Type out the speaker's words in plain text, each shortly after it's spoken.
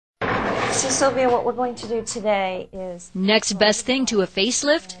So Sylvia, what we're going to do today is... Next best thing to a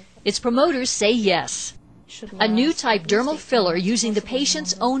facelift? Its promoters say yes. A new type dermal filler using the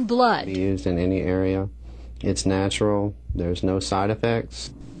patient's own blood. Used in any area. It's natural. There's no side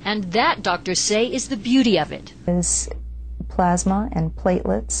effects. And that, doctors say, is the beauty of it. Is plasma and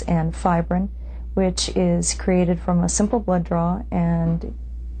platelets and fibrin, which is created from a simple blood draw and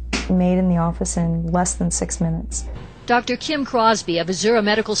made in the office in less than 6 minutes. Dr. Kim Crosby of Azura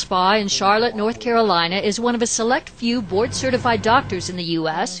Medical Spa in Charlotte, North Carolina, is one of a select few board-certified doctors in the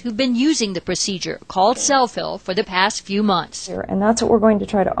U.S. who've been using the procedure, called Selphyl, for the past few months. And that's what we're going to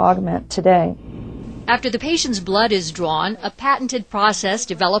try to augment today. After the patient's blood is drawn, a patented process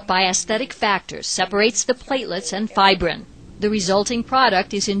developed by Aesthetic Factors separates the platelets and fibrin. The resulting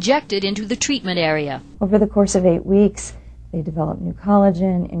product is injected into the treatment area. Over the course of 8 weeks, they develop new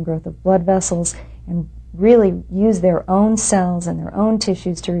collagen, ingrowth of blood vessels, and really use their own cells and their own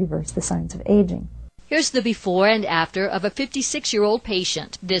tissues to reverse the signs of aging. Here's the before and after of a 56-year-old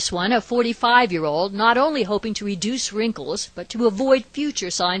patient. This one, a 45-year-old, not only hoping to reduce wrinkles, but to avoid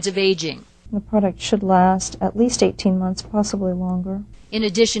future signs of aging. The product should last at least 18 months, possibly longer. In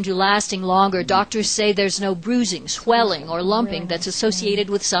addition to lasting longer, doctors say there's no bruising, swelling, or lumping that's associated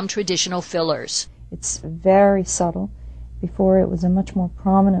with some traditional fillers. It's very subtle. Before, it was a much more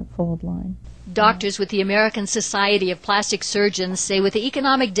prominent fold line. Doctors with the American Society of Plastic Surgeons say with the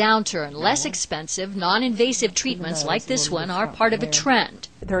economic downturn, less expensive, non-invasive treatments like this one are part of a trend.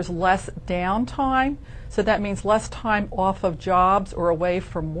 There's less downtime, so that means less time off of jobs or away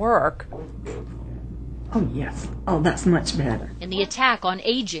from work. Oh, yes. Oh, that's much better. In the attack on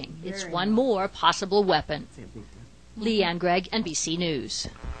aging, it's one more possible weapon. Leanne Gregg, NBC News.